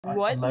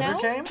What A letter now?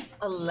 came?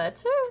 A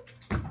letter?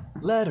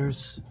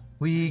 Letters.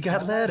 We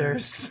got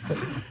letters.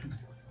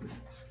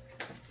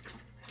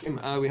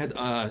 We had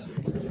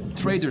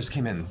traders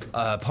came in.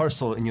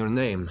 Parcel in your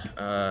name.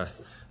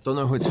 Don't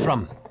know who it's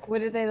from. What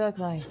did they look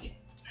like?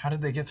 How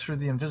did they get through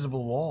the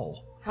invisible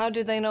wall? How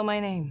did they know my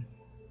name?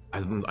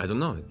 I don't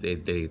know.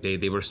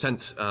 They were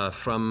sent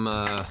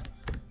from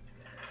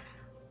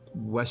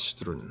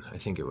Western, I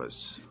think it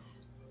was.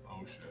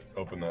 Oh shit!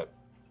 Open that.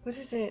 What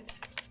is it?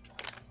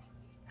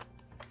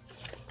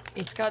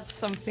 It's got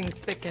something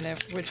thick in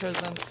it, which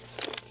isn't.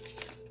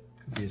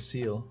 Could be a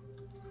seal.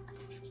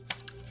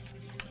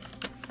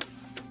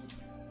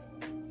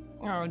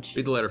 Oh, gee.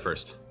 Read the letter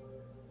first.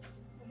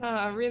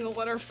 Read the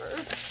letter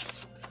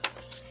first.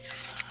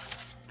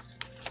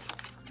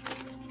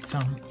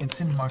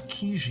 It's in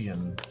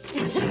Marquesian.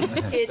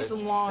 It's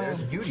long.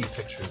 There's beauty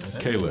pictures in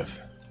it.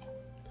 Keyleth,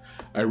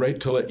 I write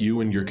to let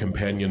you and your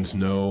companions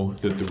know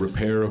that the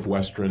repair of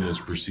Western is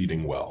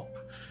proceeding well.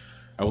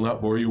 I will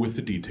not bore you with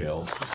the details,